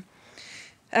town.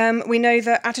 We know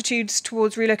that attitudes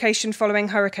towards relocation following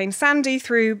Hurricane Sandy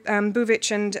through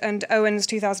Buvic and Owen's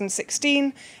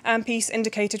 2016 piece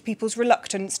indicated people's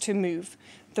reluctance to move,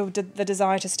 the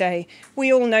desire to stay.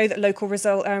 We all know that local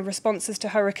responses to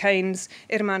hurricanes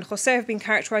Irma and Jose have been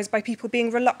characterised by people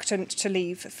being reluctant to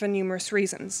leave for numerous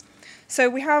reasons. So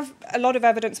we have a lot of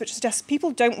evidence which suggests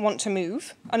people don't want to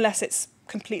move unless it's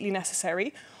completely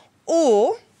necessary,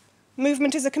 or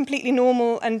movement is a completely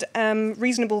normal and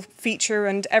reasonable feature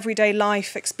and everyday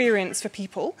life experience for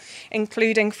people,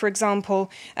 including, for example,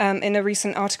 in a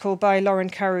recent article by Lauren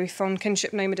Caruth on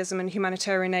kinship nomadism and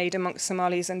humanitarian aid amongst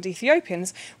Somalis and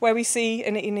Ethiopians, where we see,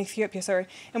 in Ethiopia,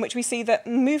 in which we see that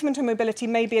movement and mobility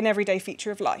may be an everyday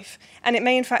feature of life. And it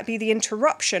may, in fact, be the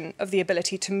interruption of the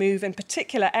ability to move in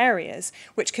particular areas,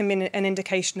 which can be an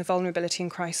indication of vulnerability and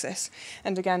crisis.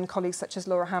 And again, colleagues such as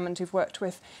Laura Hammond, who've worked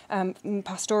with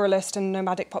pastoralists and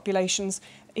nomadic populations,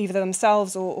 either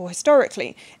themselves or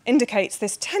historically, indicates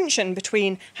this tension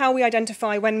between how we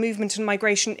identify when movement and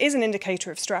migration is an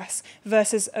indicator of stress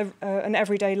versus an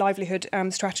everyday livelihood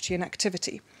strategy and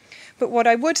activity. But what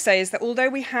I would say is that although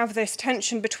we have this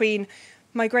tension between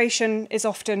migration is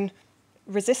often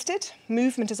resisted,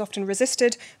 movement is often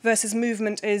resisted, versus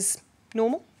movement is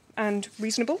normal and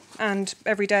reasonable and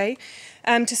everyday,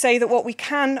 to say that what we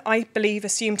can, I believe,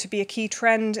 assume to be a key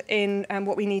trend in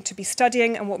what we need to be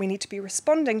studying and what we need to be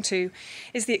responding to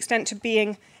is the extent to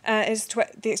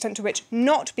which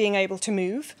not being able to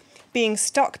move, being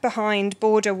stuck behind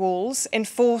border walls,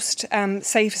 enforced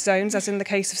safe zones, as in the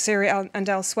case of Syria and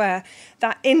elsewhere,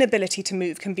 that inability to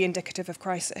move can be indicative of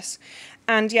crisis.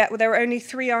 And yet there are only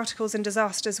 3 articles in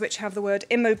Disasters which have the word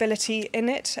immobility in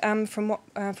it from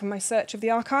my search of the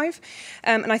archive.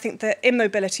 And I think that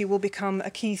immobility will become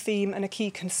a key theme and a key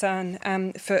concern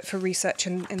for research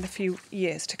in the few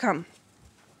years to come.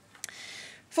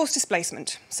 Forced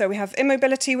displacement. So we have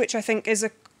immobility, which I think is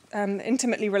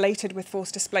intimately related with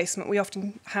forced displacement. We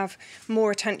often have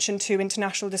more attention to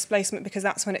international displacement because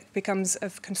that's when it becomes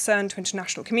of concern to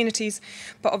international communities,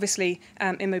 but obviously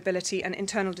immobility and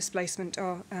internal displacement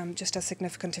are just as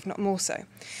significant, if not more so.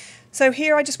 So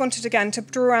here I just wanted again to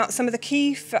draw out some of the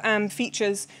key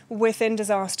features within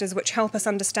disasters which help us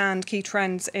understand key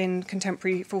trends in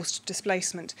contemporary forced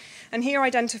displacement. And here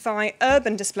identify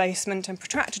urban displacement and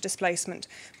protracted displacement,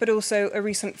 but also a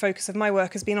recent focus of my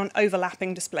work has been on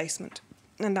overlapping displacement.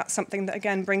 And that's something that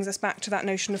again brings us back to that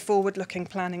notion of forward-looking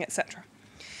planning, etc.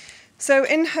 So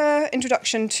in her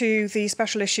introduction to the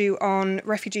special issue on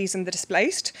refugees and the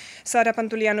displaced, Sara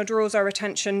Pantuliano draws our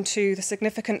attention to the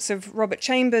significance of Robert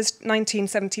Chambers'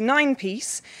 1979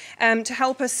 piece to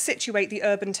help us situate the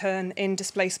urban turn in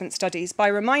displacement studies by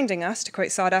reminding us, to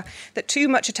quote Sara, that too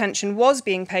much attention was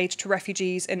being paid to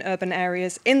refugees in urban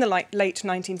areas in the late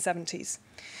 1970s.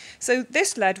 So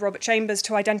this led Robert Chambers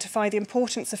to identify the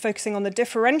importance of focusing on the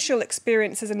differential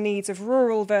experiences and needs of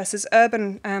rural versus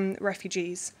urban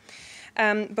refugees.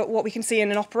 But what we can see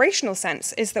in an operational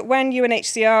sense is that when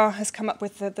UNHCR has come up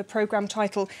with the programme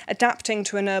title Adapting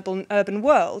to an Urban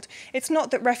World, it's not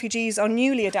that refugees are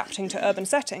newly adapting to urban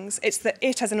settings, it's that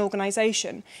it as an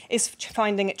organisation is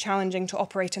finding it challenging to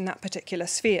operate in that particular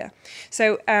sphere.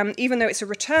 So even though it's a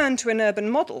return to an urban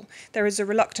model, there is a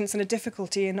reluctance and a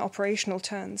difficulty in operational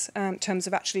terms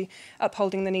of actually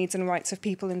upholding the needs and rights of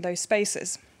people in those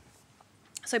spaces.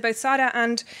 So both Sara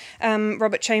and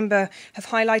Robert Chamber have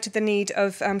highlighted the need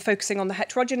of focusing on the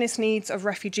heterogeneous needs of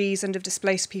refugees and of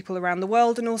displaced people around the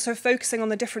world, and also focusing on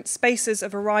the different spaces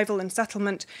of arrival and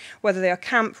settlement, whether they are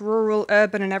camp, rural,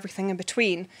 urban, and everything in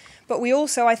between. But we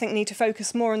also, I think, need to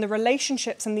focus more on the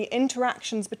relationships and the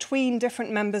interactions between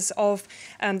different members of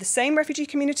the same refugee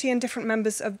community and different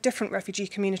members of different refugee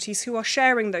communities who are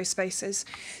sharing those spaces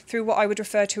through what I would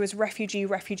refer to as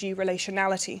refugee-refugee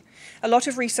relationality. A lot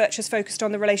of research has focused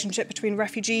on the relationship between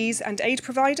refugees and aid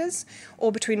providers,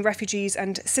 or between refugees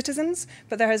and citizens,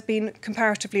 but there has been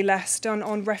comparatively less done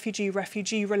on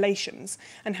refugee-refugee relations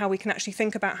and how we can actually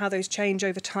think about how those change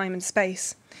over time and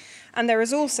space. And there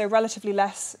is also relatively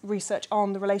less research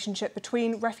on the relationship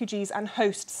between refugees and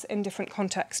hosts in different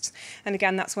contexts. And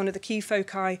again, that's one of the key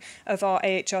foci of our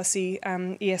AHRC,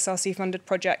 ESRC funded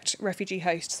project, Refugee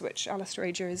Hosts, which Alistair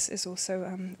Ager is also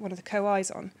one of the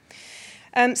co-Is on.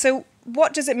 So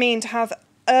what does it mean to have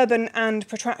urban and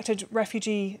protracted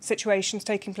refugee situations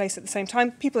taking place at the same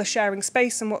time. People are sharing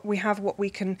space, and what we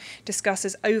can discuss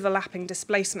as overlapping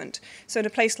displacement. So in a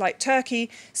place like Turkey,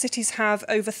 cities have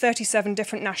over 37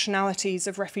 different nationalities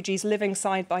of refugees living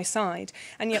side by side,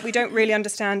 and yet we don't really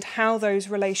understand how those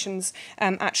relations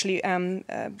actually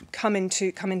come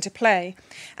into play.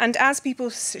 And as people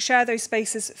share those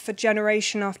spaces for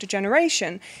generation after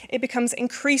generation, it becomes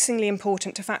increasingly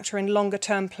important to factor in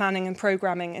longer-term planning and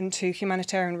programming into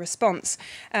humanitarian response,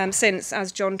 since,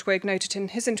 as John Twigg noted in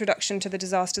his introduction to the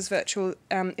disasters virtual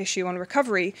issue on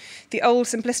recovery, the old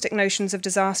simplistic notions of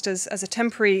disasters as a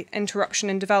temporary interruption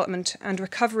in development and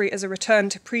recovery as a return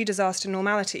to pre-disaster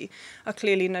normality are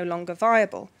clearly no longer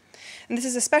viable. And this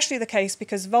is especially the case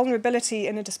because vulnerability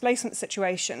in a displacement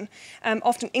situation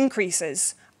often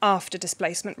increases after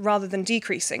displacement rather than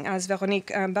decreasing, as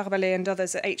Véronique Barbalet and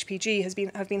others at HPG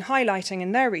have been highlighting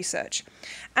in their research.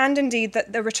 And indeed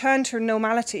that the return to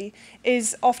normality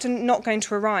is often not going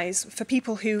to arise for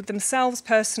people who themselves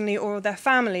personally or their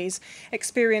families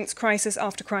experience crisis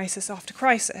after crisis after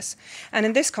crisis. And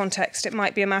in this context, it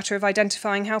might be a matter of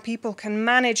identifying how people can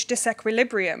manage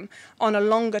disequilibrium on a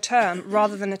longer term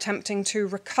rather than attempting to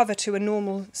recover to a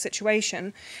normal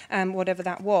situation, whatever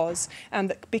that was,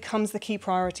 that becomes the key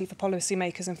priority for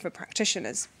policymakers and for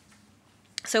practitioners.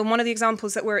 So one of the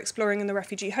examples that we're exploring in the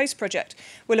Refugee Host Project,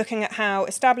 we're looking at how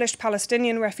established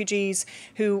Palestinian refugees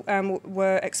who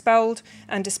were expelled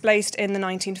and displaced in the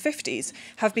 1950s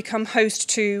have become host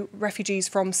to refugees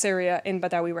from Syria in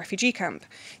Badawi refugee camp.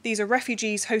 These are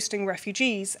refugees hosting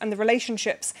refugees, and the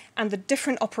relationships and the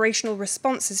different operational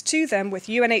responses to them with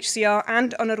UNHCR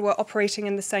and UNRWA operating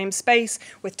in the same space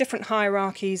with different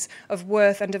hierarchies of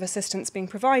worth and of assistance being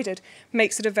provided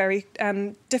makes it a very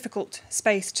difficult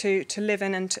space to live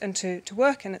in and to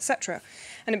work in, etc.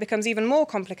 And it becomes even more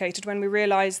complicated when we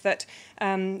realise that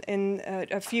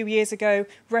a few years ago,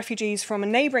 refugees from a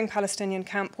neighbouring Palestinian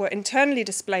camp were internally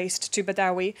displaced to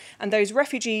Badawi, and those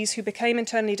refugees who became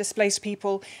internally displaced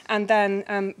people and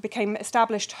then became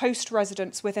established host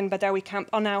residents within Badawi camp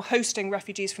are now hosting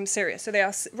refugees from Syria. So they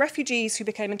are refugees who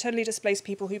became internally displaced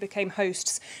people who became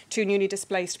hosts to newly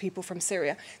displaced people from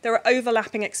Syria. There are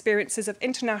overlapping experiences of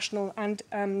international and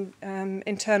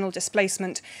internal displacement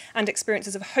and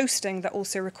experiences of hosting that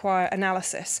also require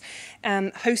analysis.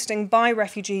 Hosting by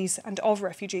refugees and of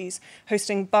refugees,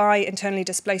 hosting by internally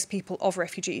displaced people of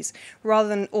refugees, rather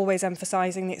than always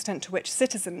emphasising the extent to which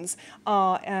citizens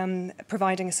are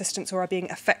providing assistance or are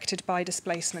being affected by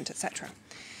displacement, etc.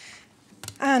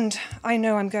 And I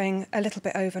know I'm going a little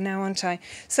bit over now, aren't I?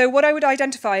 So what I would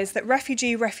identify is that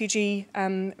refugee-refugee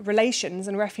relations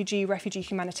and refugee-refugee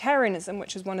humanitarianism,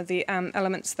 which is one of the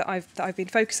elements that I've been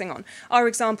focusing on, are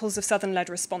examples of Southern-led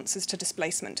responses to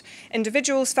displacement.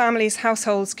 Individuals, families,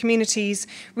 households, communities,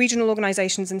 regional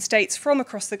organisations and states from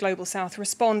across the Global South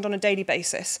respond on a daily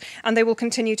basis, and they will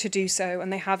continue to do so,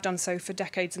 and they have done so for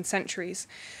decades and centuries.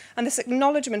 And this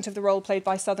acknowledgement of the role played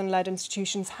by Southern-led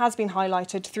institutions has been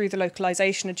highlighted through the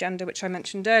localisation agenda, which I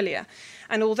mentioned earlier.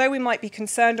 And although we might be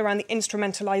concerned around the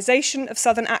instrumentalisation of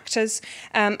Southern actors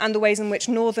and the ways in which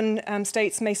Northern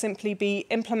states may simply be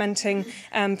implementing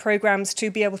programmes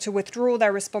to be able to withdraw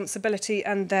their responsibility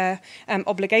and their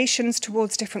obligations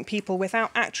towards different people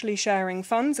without actually sharing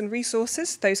funds and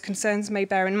resources, those concerns may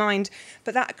bear in mind.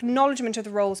 But that acknowledgement of the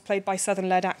roles played by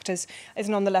Southern-led actors is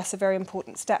nonetheless a very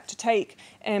important step to take.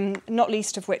 Not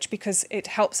least of which because it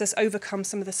helps us overcome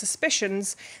some of the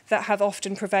suspicions that have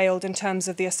often prevailed in terms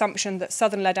of the assumption that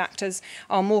Southern-led actors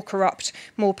are more corrupt,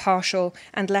 more partial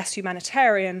and less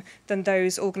humanitarian than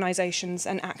those organisations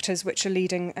and actors which are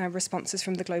leading responses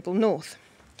from the global north.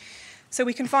 So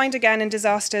we can find again in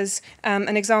disasters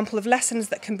an example of lessons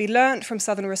that can be learnt from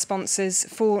Southern responses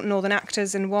for Northern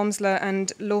actors in Wamsler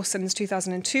and Lawson's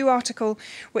 2002 article,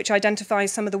 which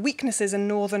identifies some of the weaknesses in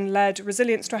Northern-led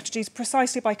resilient strategies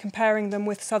precisely by comparing them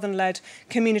with Southern-led,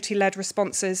 community-led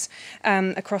responses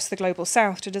across the Global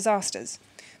South to disasters.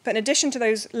 But in addition to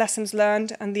those lessons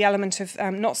learned and the element of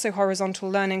not so horizontal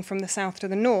learning from the south to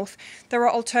the north, there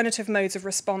are alternative modes of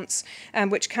response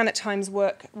which can at times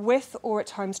work with or at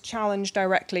times challenge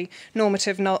directly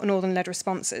normative northern-led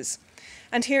responses.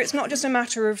 And here it's not just a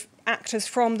matter of actors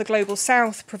from the global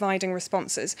south providing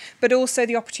responses, but also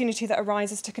the opportunity that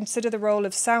arises to consider the role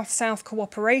of South-South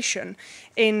cooperation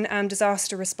in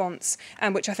disaster response,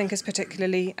 which I think is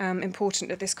particularly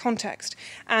important at this context.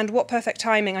 And what perfect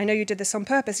timing, I know you did this on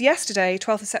purpose. Yesterday,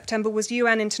 12th of September, was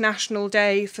UN International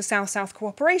Day for South-South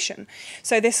cooperation.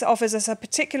 So this offers us a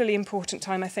particularly important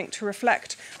time, I think, to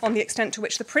reflect on the extent to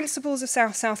which the principles of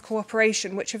South-South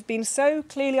cooperation, which have been so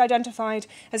clearly identified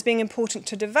as being important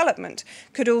to development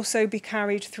could also be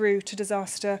carried through to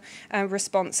disaster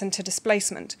response and to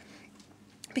displacement.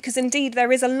 Because indeed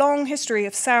there is a long history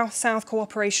of South-South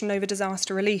cooperation over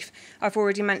disaster relief. I've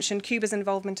already mentioned Cuba's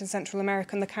involvement in Central America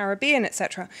and the Caribbean,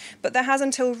 etc. But there has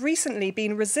until recently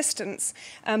been resistance,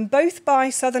 both by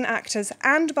Southern actors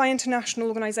and by international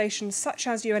organisations such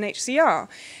as UNHCR,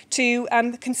 to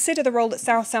consider the role that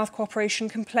South-South cooperation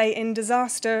can play in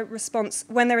disaster response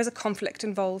when there is a conflict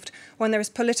involved, when there is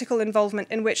political involvement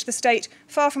in which the state,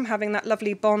 far from having that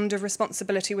lovely bond of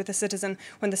responsibility with the citizen,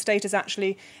 when the state is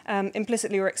actually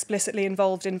implicitly or explicitly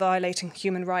involved in violating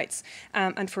human rights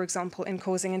and, for example, in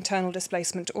causing internal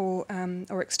displacement or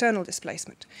external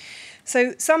displacement.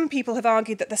 So some people have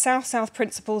argued that the South-South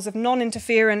principles of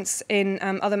non-interference in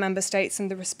other member states and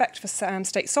the respect for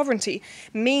state sovereignty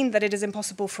mean that it is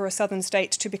impossible for a southern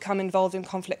state to become involved in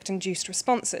conflict-induced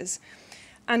responses.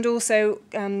 And also,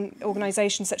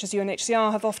 organisations such as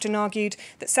UNHCR have often argued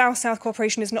that South-South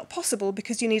cooperation is not possible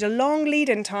because you need a long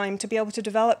lead-in time to be able to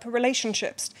develop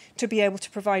relationships to be able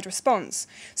to provide response.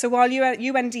 So while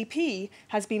UNDP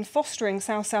has been fostering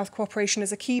South-South cooperation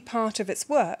as a key part of its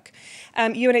work,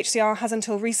 UNHCR has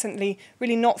until recently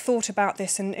really not thought about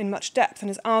this in much depth and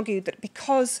has argued that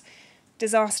because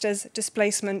disasters,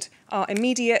 displacement are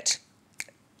immediate,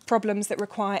 problems that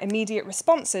require immediate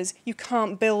responses, you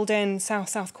can't build in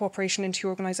South-South cooperation into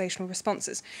your organisational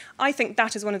responses. I think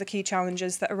that is one of the key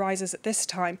challenges that arises at this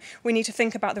time. We need to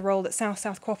think about the role that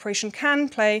South-South cooperation can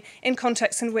play in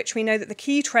contexts in which we know that the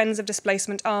key trends of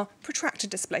displacement are protracted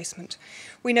displacement.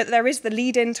 We know that there is the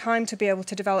lead-in time to be able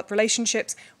to develop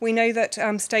relationships. We know that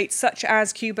states such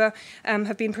as Cuba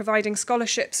have been providing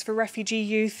scholarships for refugee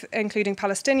youth, including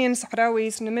Palestinians,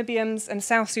 Sahrawis, Namibians and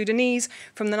South Sudanese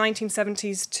from the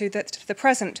 1970s to the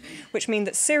present, which mean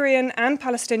that Syrian and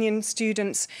Palestinian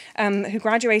students who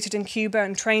graduated in Cuba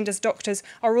and trained as doctors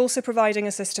are also providing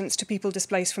assistance to people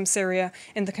displaced from Syria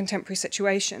in the contemporary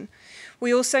situation.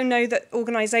 We also know that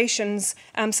organisations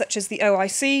such as the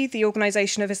OIC, the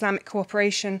Organisation of Islamic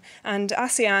Cooperation, and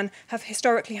ASEAN have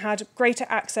historically had greater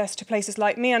access to places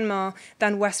like Myanmar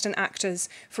than Western actors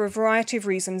for a variety of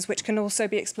reasons, which can also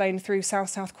be explained through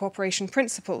South-South cooperation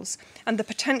principles, and the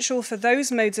potential for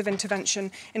those modes of intervention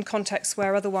in contexts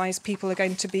where otherwise people are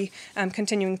going to be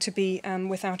continuing to be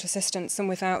without assistance and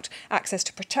without access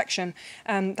to protection,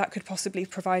 that could possibly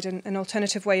provide an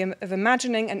alternative way of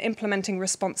imagining and implementing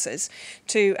responses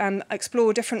to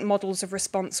explore different models of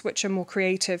response which are more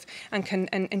creative and can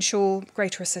ensure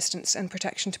greater assistance and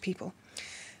protection to people.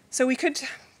 So we could,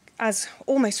 as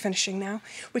almost finishing now,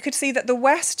 we could see that the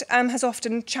West has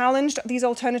often challenged these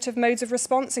alternative modes of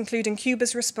response, including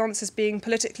Cuba's response as being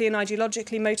politically and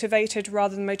ideologically motivated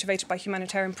rather than motivated by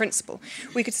humanitarian principle.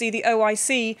 We could see the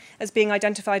OIC as being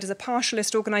identified as a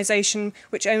partialist organisation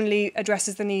which only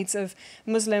addresses the needs of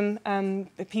Muslim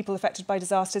people affected by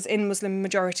disasters in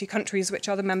Muslim-majority countries, which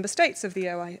are the member states of the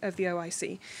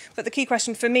OIC. But the key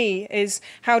question for me is,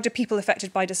 how do people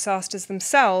affected by disasters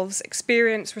themselves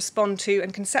experience, respond to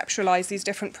and conceptualize these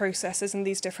different processes and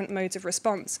these different modes of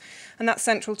response? And that's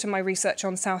central to my research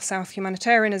on South-South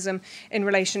humanitarianism in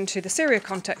relation to the Syria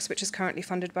context, which is currently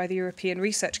funded by the European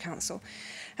Research Council.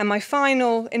 And my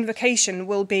final invocation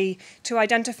will be to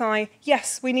identify,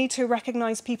 yes, we need to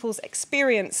recognise people's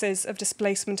experiences of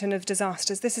displacement and of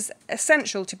disasters. This is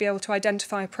essential to be able to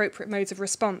identify appropriate modes of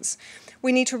response.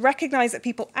 We need to recognise that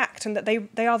people act and that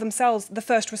they are themselves the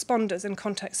first responders in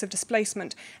contexts of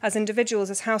displacement, as individuals,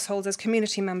 as households, as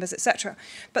community members, etc.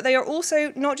 But they are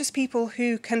also not just people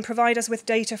who can provide us with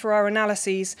data for our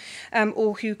analyses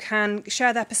or who can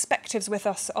share their perspectives with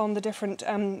us on the different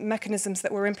mechanisms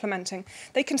that we're implementing.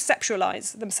 They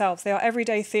conceptualise themselves. They are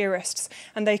everyday theorists,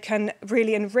 and they can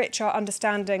really enrich our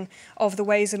understanding of the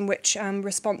ways in which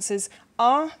responses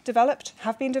are developed,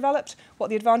 have been developed, what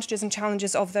the advantages and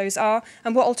challenges of those are,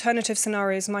 and what alternative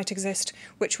scenarios might exist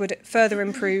which would further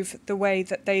improve the way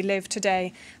that they live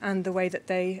today and the way that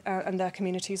they and their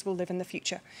communities will live in the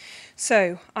future.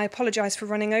 So I apologise for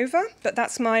running over, but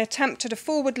that's my attempt at a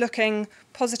forward-looking,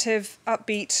 positive,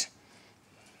 upbeat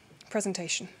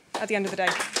presentation at the end of the day.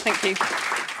 Thank you.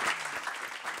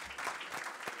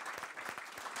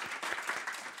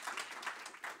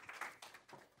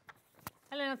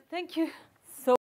 Elena, thank you